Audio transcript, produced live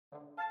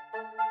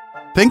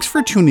Thanks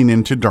for tuning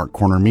in to Dark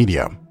Corner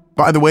Media.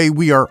 By the way,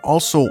 we are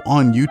also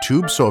on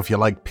YouTube, so if you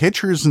like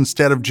pictures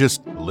instead of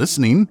just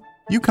listening,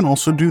 you can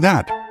also do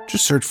that.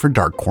 Just search for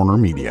Dark Corner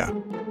Media.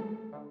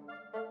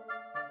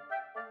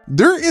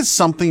 There is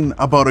something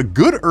about a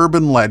good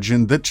urban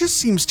legend that just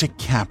seems to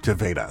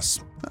captivate us.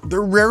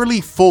 They're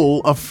rarely full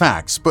of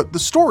facts, but the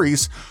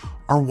stories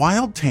are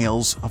wild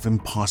tales of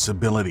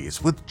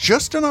impossibilities with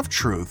just enough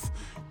truth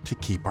to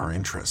keep our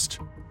interest.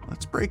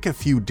 Let's break a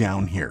few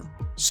down here,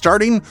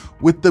 starting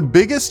with the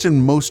biggest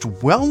and most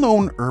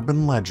well-known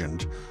urban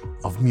legend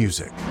of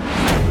music.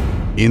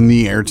 In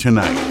the Air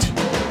Tonight.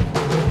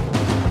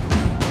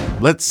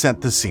 Let's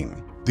set the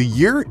scene. The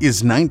year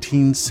is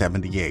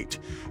 1978.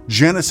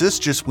 Genesis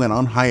just went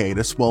on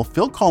hiatus while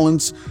Phil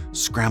Collins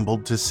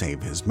scrambled to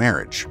save his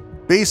marriage.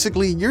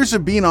 Basically, years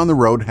of being on the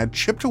road had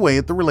chipped away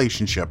at the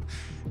relationship,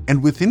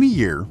 and within a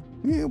year,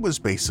 it was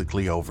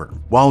basically over.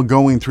 While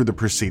going through the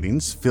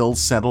proceedings, Phil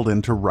settled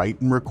in to write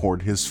and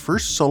record his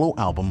first solo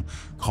album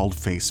called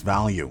Face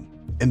Value.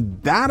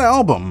 And that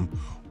album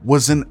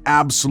was an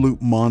absolute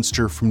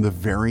monster from the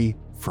very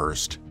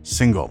first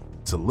single.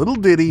 It's a little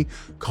ditty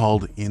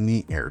called In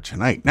the Air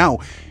Tonight. Now,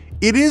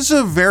 it is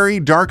a very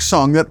dark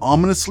song that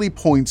ominously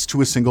points to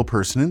a single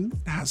person and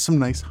has some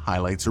nice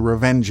highlights of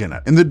revenge in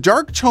it. And the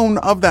dark tone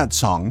of that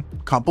song,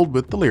 coupled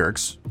with the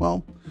lyrics,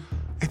 well,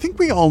 I think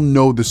we all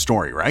know the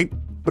story, right?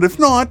 But if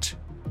not,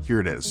 here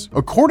it is.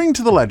 According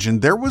to the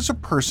legend, there was a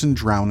person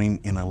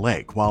drowning in a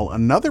lake while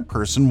another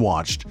person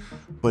watched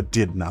but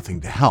did nothing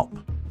to help.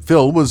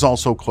 Phil was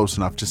also close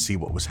enough to see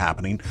what was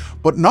happening,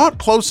 but not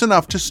close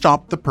enough to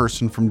stop the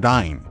person from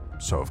dying.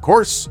 So of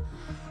course,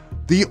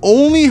 the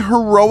only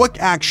heroic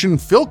action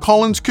Phil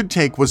Collins could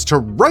take was to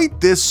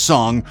write this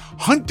song,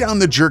 hunt down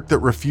the jerk that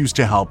refused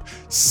to help,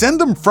 send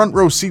them front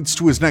row seats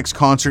to his next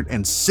concert,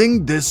 and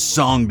sing this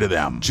song to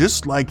them,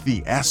 just like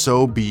the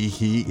SOB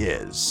he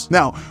is.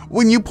 Now,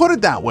 when you put it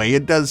that way,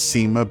 it does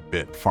seem a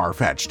bit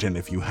far-fetched, and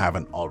if you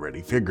haven't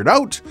already figured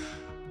out,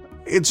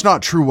 it's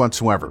not true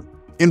whatsoever.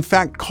 In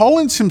fact,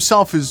 Collins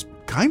himself is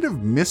kind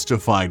of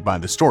mystified by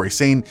the story,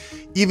 saying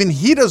even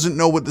he doesn't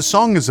know what the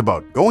song is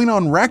about, going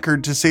on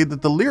record to say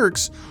that the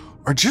lyrics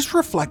are just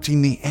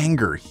reflecting the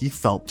anger he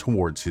felt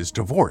towards his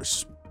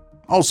divorce.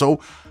 Also,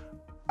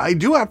 I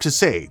do have to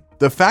say,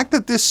 the fact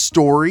that this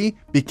story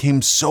became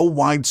so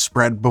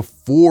widespread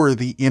before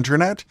the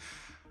internet,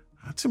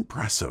 that's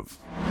impressive.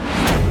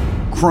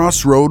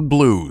 Crossroad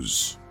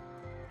Blues.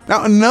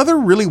 Now, another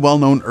really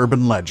well-known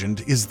urban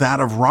legend is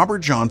that of Robert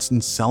Johnson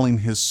selling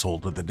his soul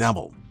to the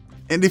devil.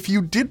 And if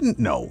you didn't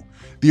know,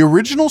 the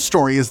original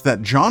story is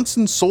that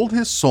Johnson sold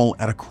his soul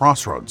at a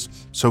crossroads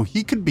so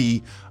he could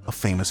be a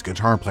famous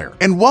guitar player.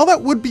 And while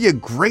that would be a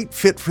great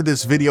fit for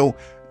this video,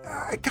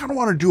 I kind of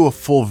want to do a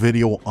full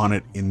video on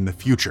it in the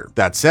future.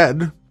 That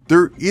said,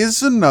 there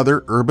is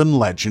another urban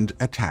legend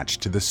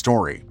attached to the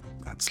story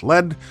that's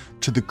led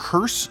to the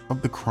Curse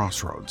of the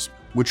Crossroads,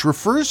 which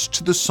refers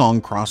to the song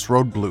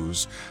Crossroad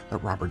Blues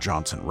that Robert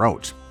Johnson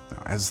wrote.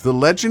 Now, as the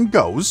legend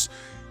goes,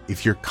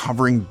 if you're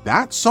covering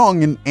that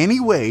song in any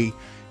way,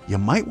 you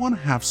might want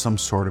to have some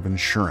sort of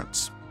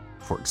insurance.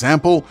 For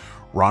example,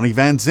 Ronnie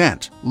Van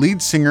Zant,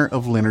 lead singer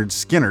of Lynyrd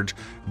Skynyrd,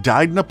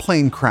 died in a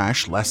plane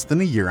crash less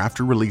than a year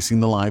after releasing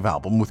the live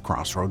album with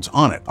Crossroads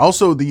on it.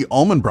 Also, the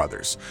Allman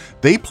Brothers,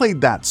 they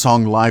played that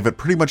song live at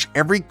pretty much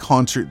every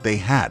concert they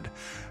had,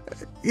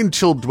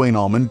 until Duane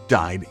Allman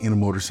died in a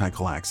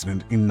motorcycle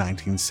accident in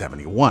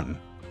 1971.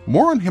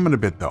 More on him in a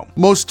bit though.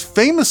 Most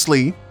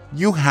famously,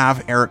 you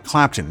have Eric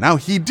Clapton. Now,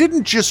 he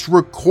didn't just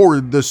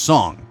record the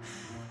song.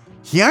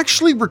 He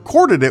actually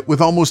recorded it with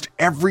almost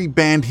every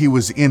band he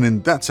was in,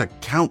 and that's a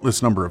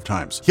countless number of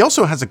times. He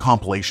also has a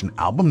compilation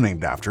album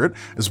named after it,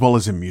 as well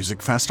as a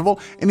music festival,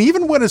 and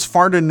even went as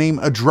far to name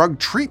a drug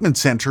treatment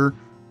center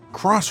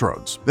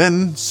Crossroads.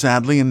 Then,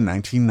 sadly, in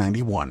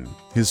 1991,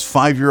 his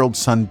 5-year-old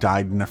son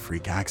died in a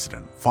freak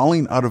accident,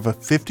 falling out of a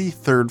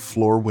 53rd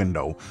floor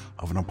window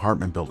of an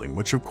apartment building,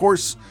 which of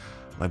course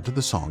led to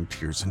the song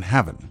Tears in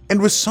Heaven. And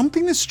with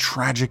something as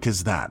tragic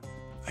as that,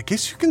 I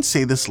guess you can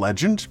say this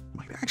legend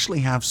might actually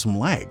have some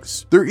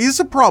legs. There is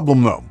a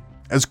problem though,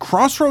 as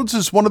Crossroads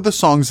is one of the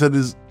songs that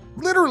is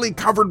literally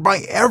covered by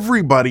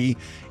everybody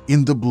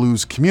in the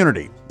blues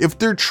community. If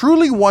there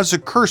truly was a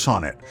curse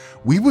on it,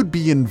 we would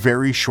be in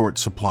very short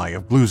supply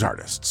of blues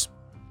artists.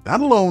 That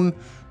alone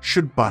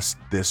should bust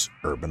this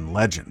urban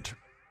legend.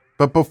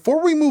 But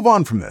before we move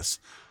on from this,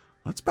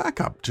 let's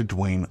back up to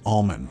Duane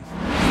Allman.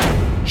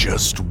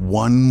 Just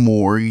one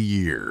more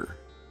year.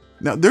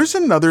 Now, there's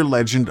another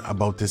legend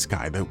about this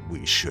guy that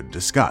we should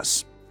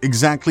discuss.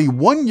 Exactly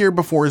 1 year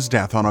before his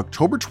death on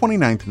October 29,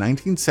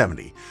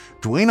 1970,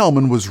 Duane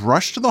Allman was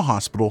rushed to the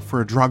hospital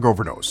for a drug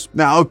overdose.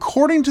 Now,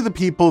 according to the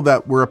people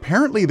that were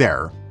apparently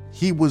there,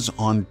 he was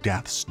on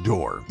death's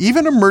door.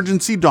 Even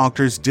emergency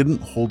doctors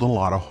didn't hold a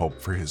lot of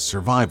hope for his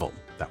survival.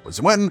 That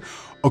was when,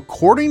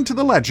 according to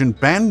the legend,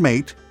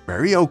 bandmate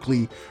Berry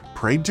Oakley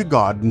prayed to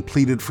God and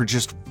pleaded for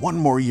just one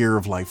more year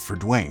of life for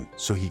Duane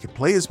so he could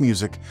play his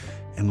music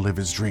and live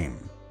his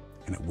dream.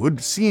 and it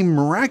would seem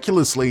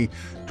miraculously,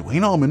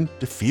 Duane Allman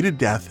defeated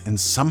death and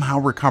somehow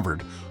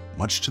recovered,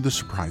 much to the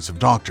surprise of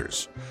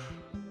doctors.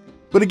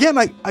 But again,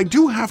 I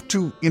do have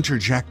to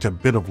interject a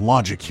bit of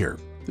logic here.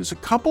 There's a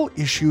couple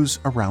issues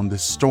around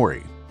this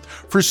story.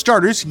 For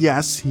starters,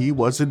 yes, he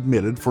was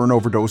admitted for an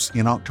overdose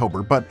in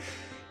October, but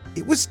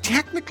it was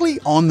technically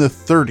on the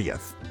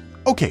 30th.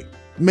 Okay,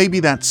 maybe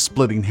that's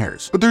splitting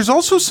hairs. But there's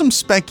also some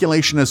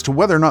speculation as to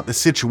whether or not the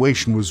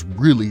situation was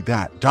really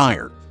that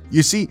dire.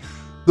 You see,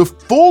 the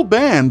full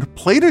band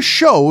played a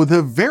show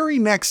the very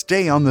next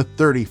day on the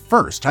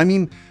 31st. I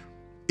mean,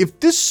 if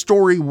this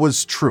story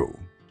was true,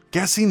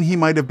 guessing he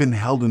might have been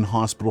held in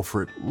hospital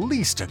for at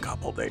least a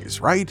couple days,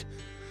 right?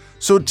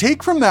 So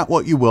take from that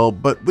what you will,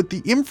 but with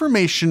the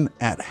information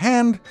at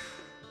hand,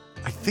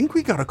 I think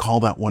we gotta call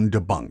that one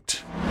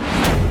debunked.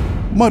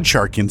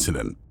 Mudshark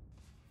incident.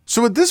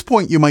 So at this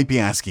point you might be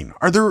asking,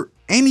 are there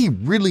any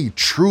really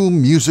true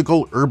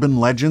musical urban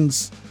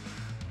legends?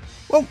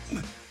 Well,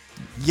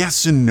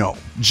 yes and no.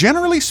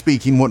 Generally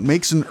speaking, what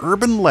makes an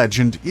urban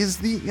legend is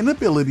the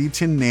inability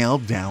to nail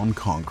down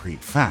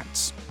concrete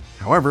facts.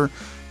 However,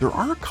 there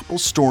are a couple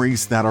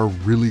stories that are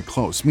really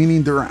close,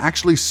 meaning there are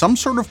actually some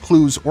sort of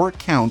clues or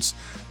accounts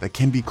that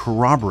can be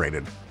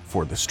corroborated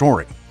for the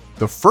story.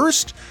 The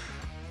first,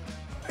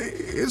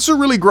 it's a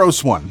really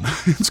gross one.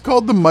 It's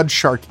called the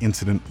Mudshark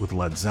incident with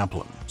Led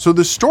Zeppelin. So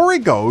the story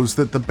goes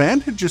that the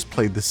band had just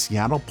played the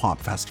Seattle Pop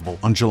Festival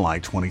on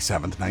July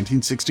 27th,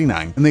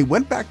 1969, and they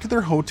went back to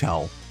their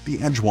hotel, the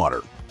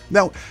Edgewater.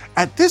 Now,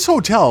 at this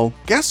hotel,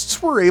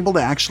 guests were able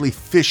to actually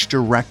fish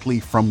directly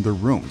from the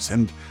rooms,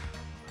 and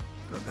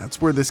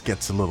that's where this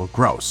gets a little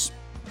gross.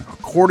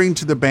 According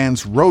to the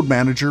band's road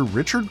manager,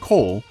 Richard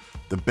Cole,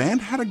 the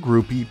band had a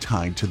groupie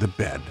tied to the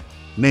bed,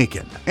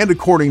 naked. And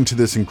according to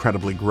this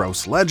incredibly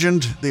gross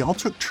legend, they all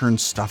took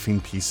turns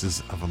stuffing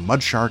pieces of a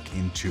mudshark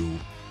into,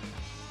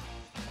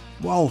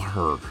 well,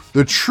 her.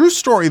 The true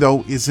story,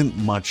 though, isn't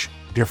much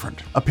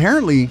different.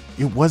 Apparently,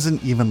 it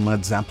wasn't even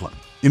Led Zeppelin.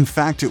 In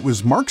fact, it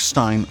was Mark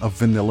Stein of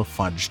Vanilla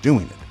Fudge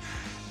doing it.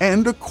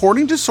 And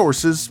according to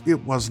sources, it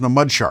wasn't a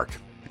mudshark.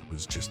 It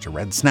was just a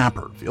red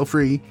snapper. Feel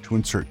free to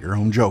insert your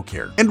own joke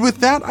here. And with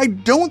that, I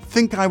don't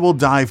think I will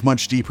dive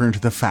much deeper into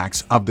the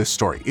facts of this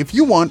story. If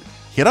you want,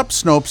 hit up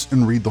Snopes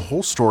and read the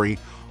whole story.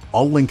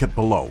 I'll link it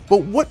below.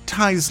 But what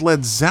ties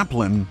Led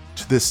Zeppelin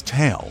to this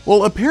tale?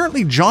 Well,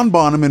 apparently John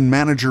Bonham and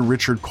manager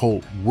Richard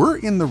Cole were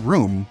in the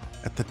room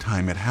at the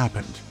time it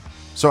happened.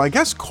 So I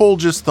guess Cole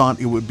just thought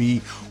it would be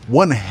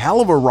one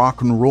hell of a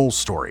rock and roll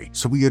story,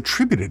 so he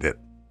attributed it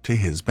to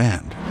his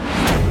band.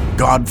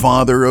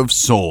 Godfather of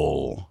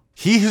Soul.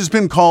 He has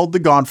been called the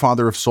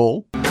Godfather of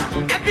Soul,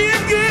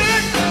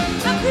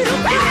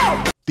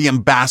 the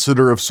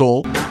Ambassador of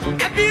Soul,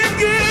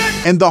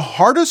 and the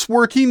hardest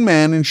working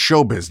man in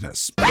show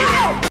business.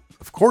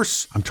 Of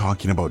course, I'm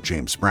talking about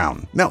James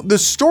Brown. Now, the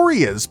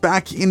story is,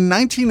 back in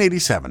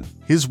 1987,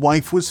 his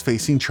wife was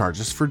facing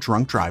charges for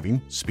drunk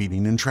driving,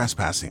 speeding, and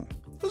trespassing.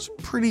 Those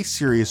are pretty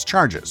serious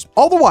charges.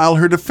 All the while,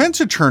 her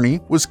defense attorney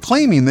was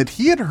claiming that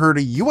he had heard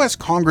a US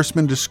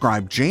congressman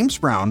describe James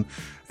Brown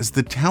as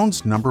the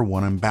town's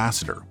 #1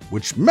 ambassador,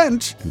 which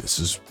meant, and this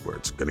is where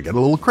it's gonna get a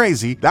little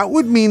crazy, that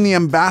would mean the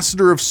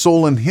Ambassador of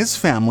Soul and his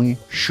family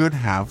should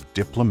have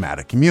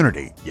diplomatic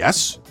immunity.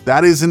 Yes,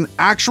 that is an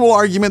actual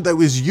argument that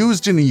was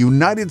used in a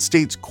United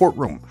States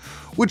courtroom,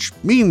 which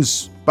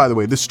means, by the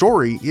way, the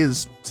story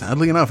is,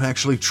 sadly enough,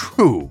 actually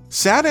true.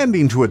 Sad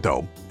ending to it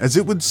though, as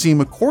it would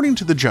seem, according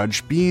to the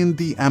judge, being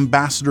the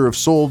Ambassador of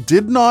Soul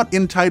did not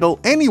entitle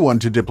anyone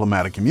to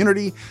diplomatic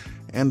immunity,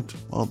 and,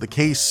 well, the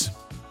case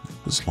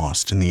was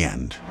lost in the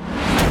end.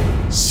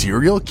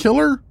 Serial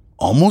killer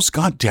almost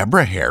got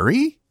Deborah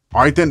Harry?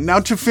 All right then, now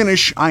to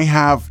finish, I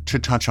have to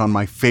touch on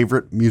my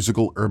favorite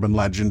musical urban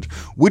legend,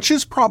 which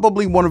is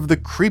probably one of the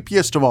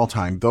creepiest of all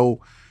time, though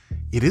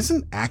it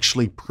isn't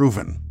actually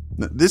proven.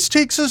 This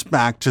takes us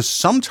back to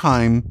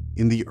sometime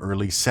in the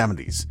early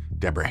 70s.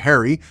 Deborah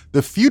Harry,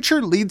 the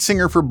future lead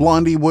singer for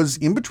Blondie, was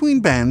in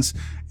between bands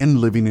and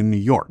living in New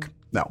York.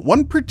 Now,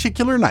 one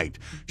particular night,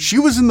 she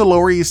was in the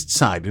Lower East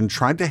Side and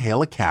tried to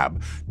hail a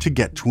cab to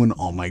get to an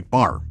all-night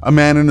bar. A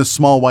man in a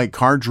small white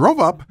car drove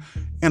up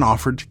and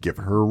offered to give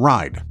her a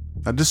ride.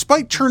 Now,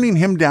 despite turning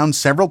him down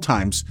several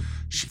times,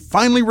 she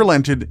finally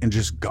relented and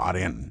just got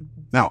in.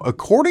 Now,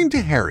 according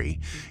to Harry,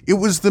 it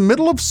was the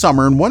middle of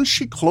summer, and once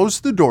she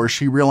closed the door,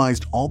 she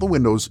realized all the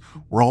windows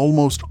were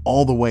almost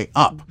all the way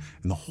up,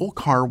 and the whole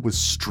car was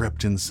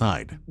stripped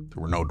inside.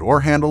 There were no door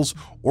handles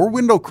or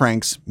window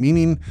cranks,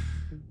 meaning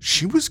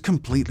she was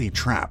completely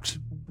trapped.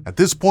 At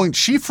this point,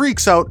 she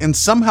freaks out and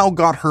somehow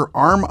got her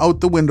arm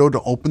out the window to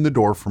open the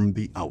door from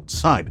the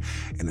outside.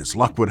 And as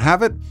luck would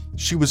have it,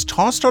 she was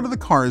tossed out of the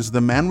car as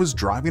the man was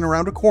driving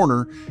around a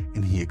corner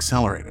and he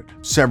accelerated.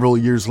 Several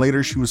years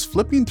later, she was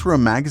flipping through a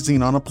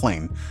magazine on a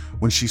plane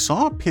when she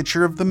saw a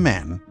picture of the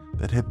man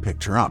that had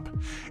picked her up.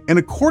 And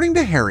according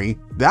to Harry,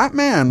 that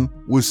man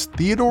was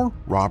Theodore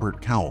Robert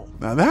Cowell.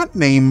 Now that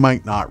name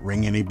might not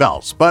ring any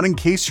bells, but in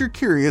case you're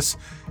curious,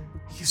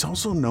 he's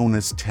also known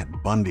as Ted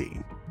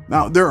Bundy.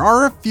 Now, there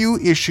are a few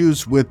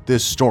issues with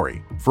this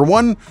story. For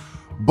one,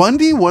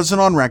 Bundy wasn't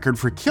on record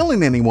for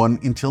killing anyone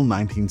until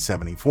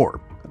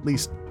 1974, at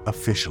least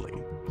officially.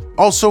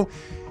 Also,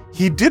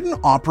 he didn't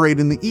operate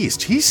in the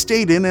East. He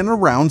stayed in and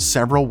around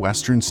several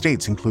Western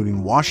states,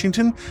 including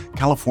Washington,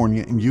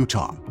 California, and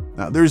Utah.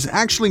 Now, there's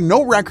actually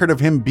no record of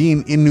him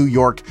being in New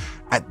York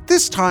at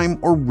this time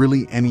or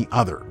really any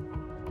other.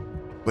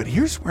 But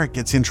here's where it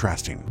gets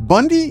interesting.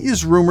 Bundy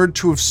is rumored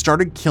to have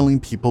started killing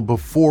people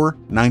before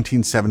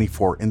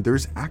 1974, and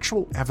there's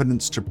actual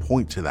evidence to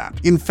point to that.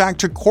 In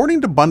fact, according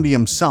to Bundy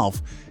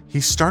himself,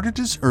 he started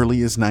as early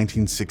as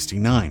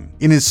 1969.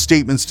 In his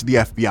statements to the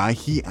FBI,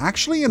 he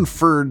actually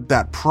inferred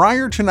that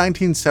prior to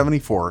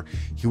 1974,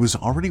 he was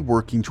already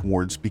working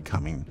towards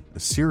becoming a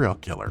serial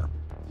killer.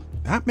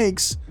 That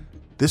makes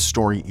this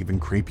story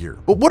even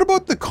creepier. But what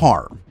about the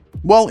car?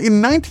 Well,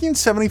 in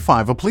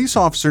 1975, a police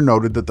officer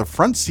noted that the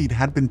front seat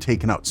had been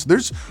taken out, so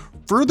there's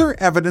further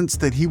evidence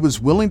that he was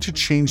willing to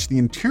change the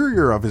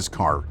interior of his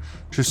car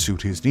to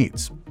suit his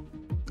needs.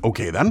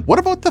 Okay then, what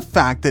about the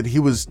fact that he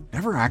was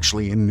never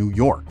actually in New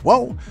York?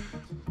 Well,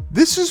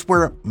 this is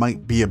where it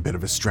might be a bit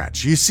of a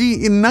stretch. You see,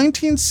 in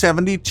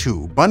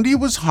 1972, Bundy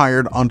was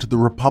hired onto the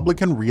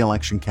Republican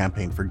re-election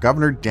campaign for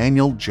Governor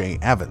Daniel J.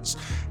 Evans,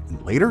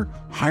 and later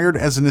hired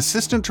as an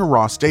assistant to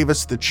Ross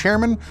Davis, the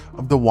chairman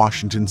of the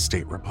Washington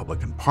State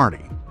Republican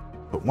Party.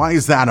 But why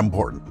is that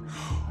important?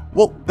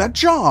 Well, that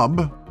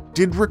job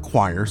did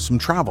require some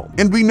travel,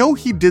 and we know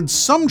he did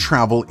some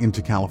travel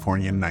into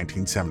California in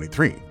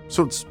 1973,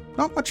 so it's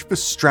not much of a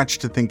stretch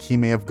to think he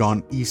may have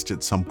gone east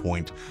at some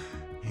point,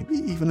 maybe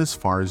even as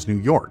far as New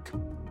York.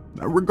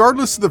 Now,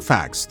 regardless of the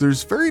facts,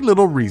 there's very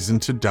little reason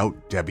to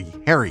doubt Debbie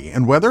Harry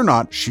and whether or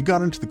not she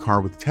got into the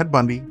car with Ted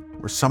Bundy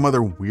or some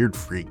other weird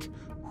freak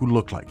who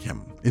looked like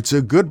him. It's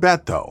a good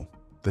bet, though,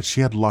 that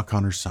she had luck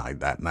on her side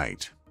that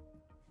night.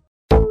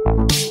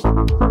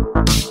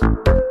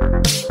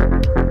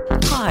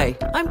 Hi,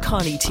 I'm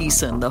Connie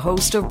Thiessen, the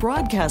host of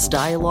Broadcast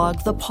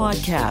Dialogue, the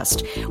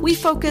podcast. We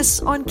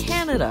focus on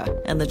Canada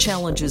and the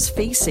challenges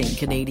facing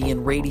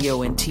Canadian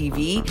radio and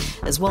TV,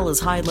 as well as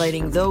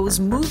highlighting those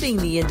moving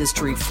the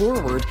industry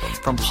forward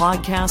from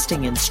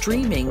podcasting and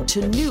streaming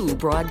to new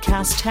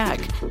broadcast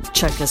tech.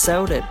 Check us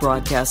out at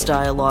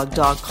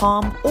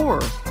broadcastdialogue.com or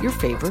your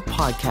favorite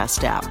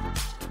podcast app.